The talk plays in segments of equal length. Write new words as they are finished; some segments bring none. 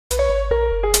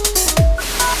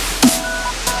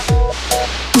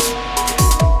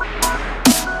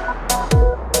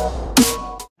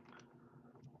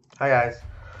Hi guys,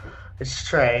 it's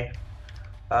Trey,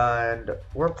 and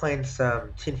we're playing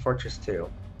some Team Fortress 2.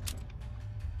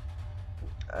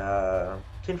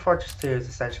 Team Fortress 2 is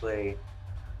essentially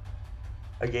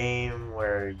a game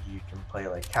where you can play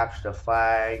like capture the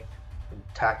flag,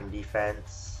 attack and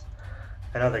defense,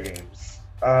 and other games.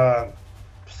 Let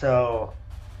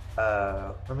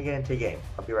me get into the game.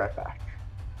 I'll be right back.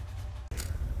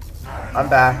 I'm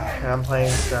back, and I'm playing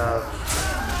some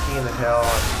King of the Hill on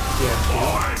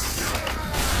Tf2.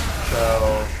 So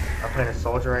I'm playing a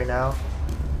soldier right now,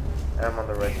 and I'm on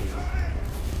the red team.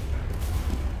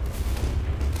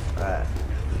 Alright.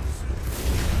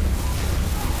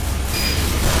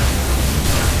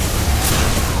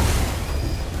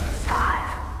 Five,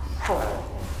 4,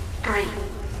 3,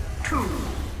 2,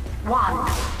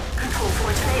 1. Control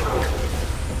point enabled.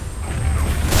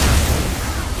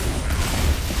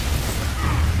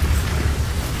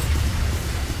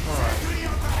 Alright.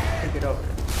 Take it over.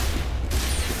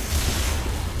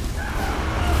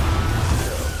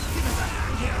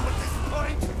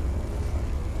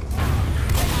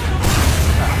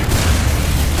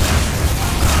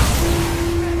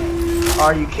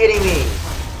 Are you kidding me?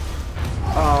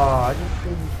 Oh, I just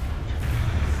didn't.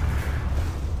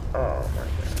 Oh my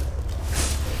god.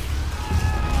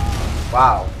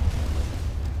 Wow.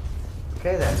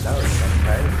 Okay then, that was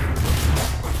nice.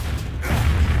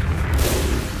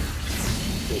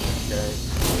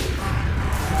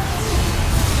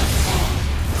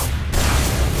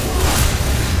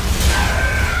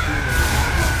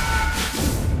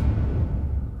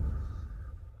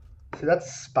 So that's a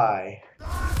spy.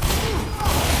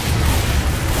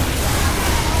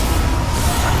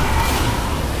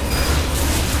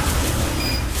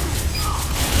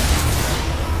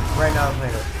 Right now I'm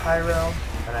playing with Pyro,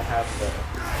 and I have the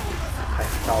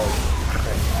technology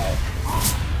turned out.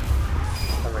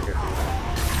 I'm gonna go do that.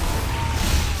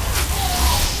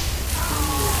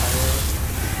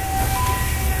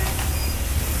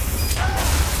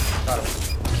 Got him.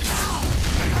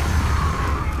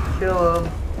 Kill him.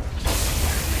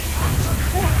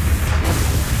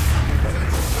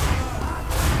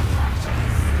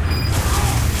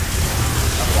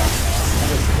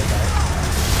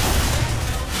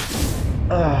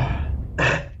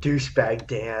 Douchebag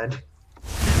Dan.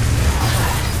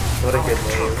 What a good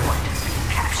name.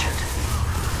 Captured.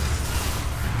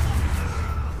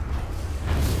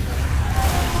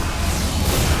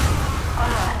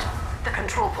 Alert. The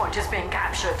control point is being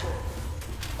captured.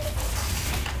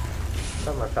 What's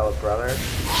up, my fellow brother?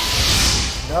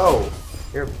 No!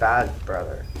 You're a bad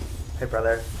brother. Hey,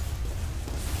 brother.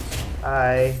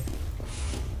 Hi.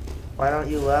 Why don't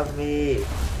you love me?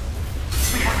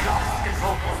 We have lost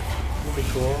control point. That'll be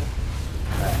cool.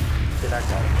 Alright, get that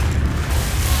guy.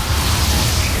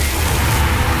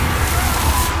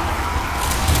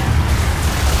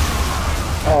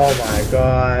 Oh my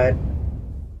god.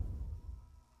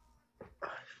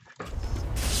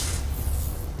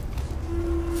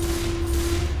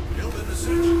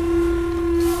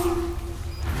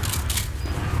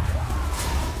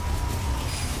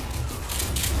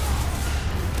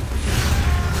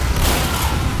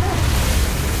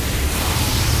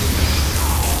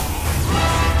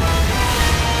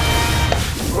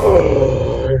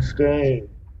 Oh, this game.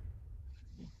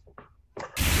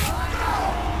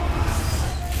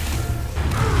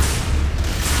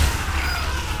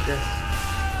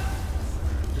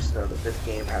 Just know that this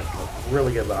game has like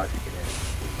really good logic in it.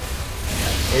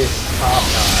 It is top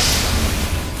notch.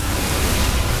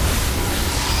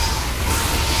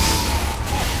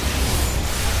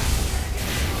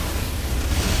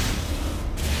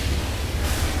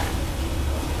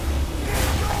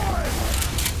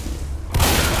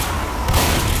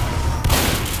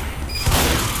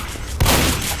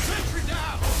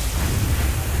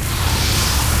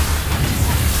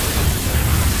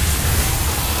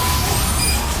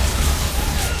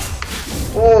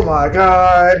 Oh my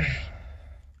god.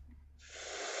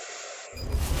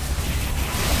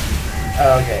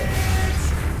 Okay.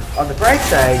 On the bright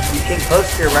side, you can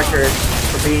post your record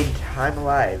for being time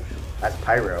alive as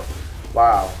Pyro.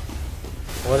 Wow.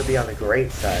 What would it be on the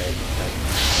great side? Like,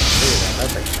 look at that,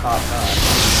 that's like top notch.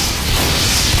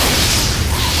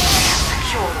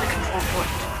 Secure the control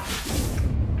point.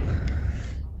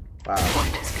 Wow.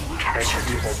 Point is being That's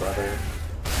captured. evil, brother.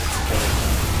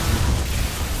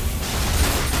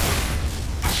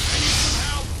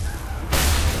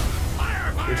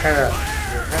 You're kinda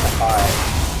high.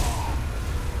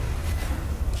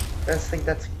 You guys think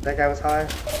that guy was high? I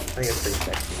think it's pretty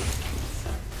sexy.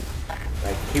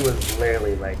 Like, he was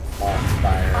literally like on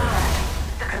fire.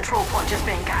 The control point is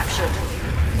being captured.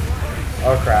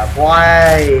 Oh crap,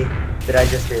 why? Did I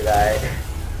just do that?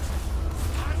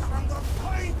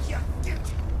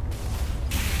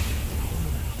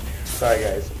 Sorry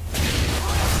guys.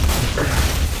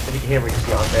 If you can hear me just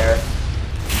yelling there.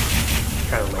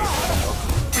 Kind of late now.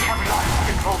 We have lost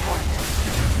control point.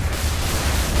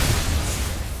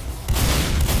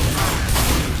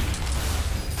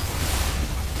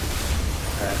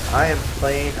 I am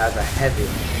playing as a heavy.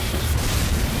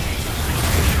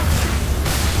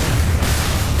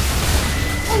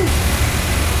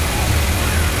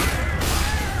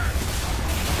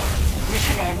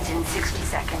 Mission ends in 60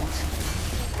 seconds.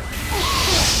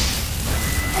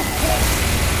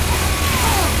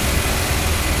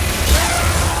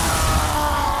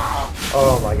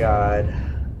 Oh my god.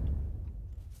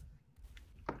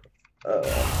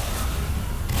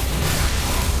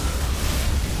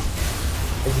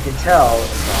 As you can tell,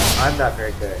 I'm not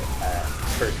very good at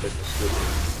first-person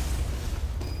shooters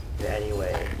in any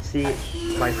way. See,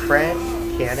 my friend,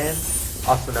 Cannon,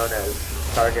 also known as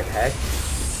Sergeant Hex,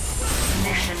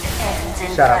 Mission ends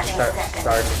in shout out 30 to seconds.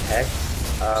 Sergeant Hex,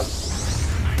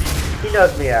 he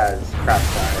knows me as Crap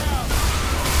Star,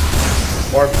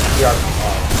 or PR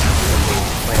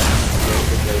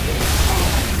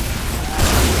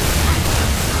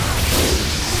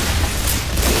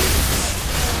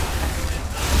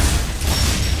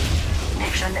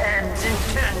Mission ends in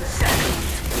 10 seconds.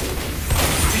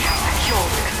 We have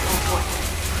secured the control point.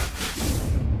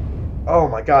 Oh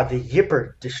my god, the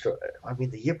Yipper destroyed. I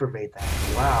mean, the Yipper made that.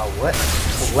 Wow, what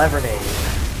clever name.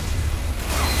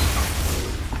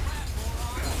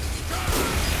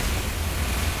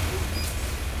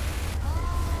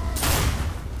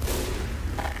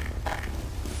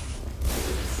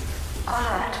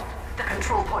 Alert! The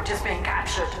control point is being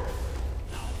captured.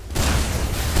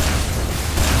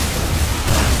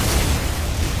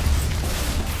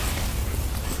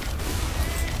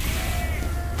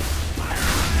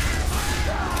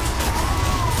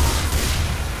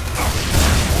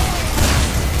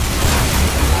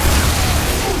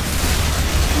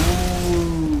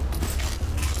 Ooh.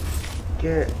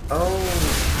 Get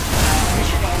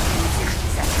Mission ends in 60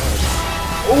 seconds.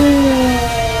 Ooh.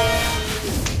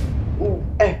 Ooh.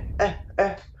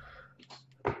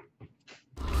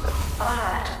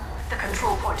 Alert! The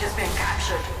control point is being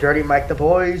captured. Dirty Mike the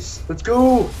boys. Let's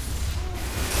go.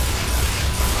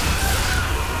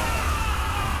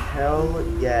 Hell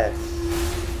yes.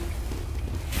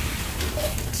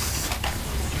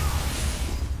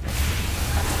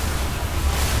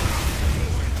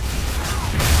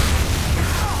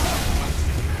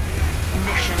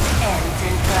 Mission ends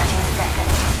in 30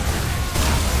 seconds.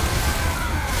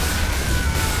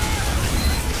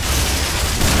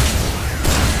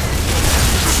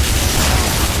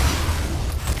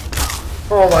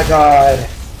 Oh my god.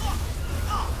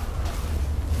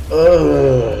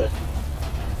 Ugh.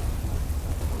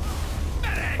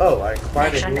 Oh, I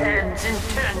finally Mission do. ends in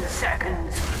 10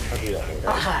 seconds. I'll do that later.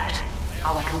 Alert!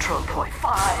 Our control point.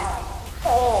 5,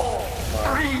 4,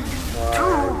 3, 2,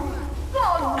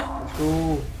 1. Let's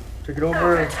go. Take it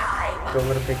over. Time. Don't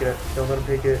let him pick it up. Don't let him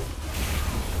pick it.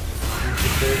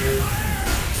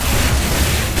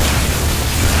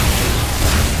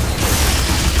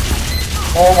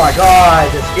 Oh my god,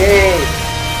 this game!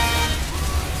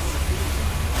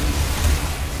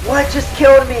 What just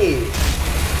killed me?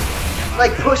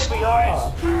 Like pushed me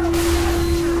off.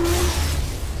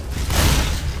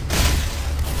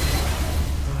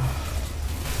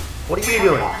 What are you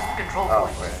doing? Control Oh,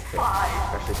 point. right.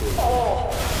 5, Actually, do it.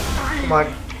 4, 3, Come on.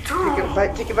 2, Take it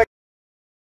back. Take it back.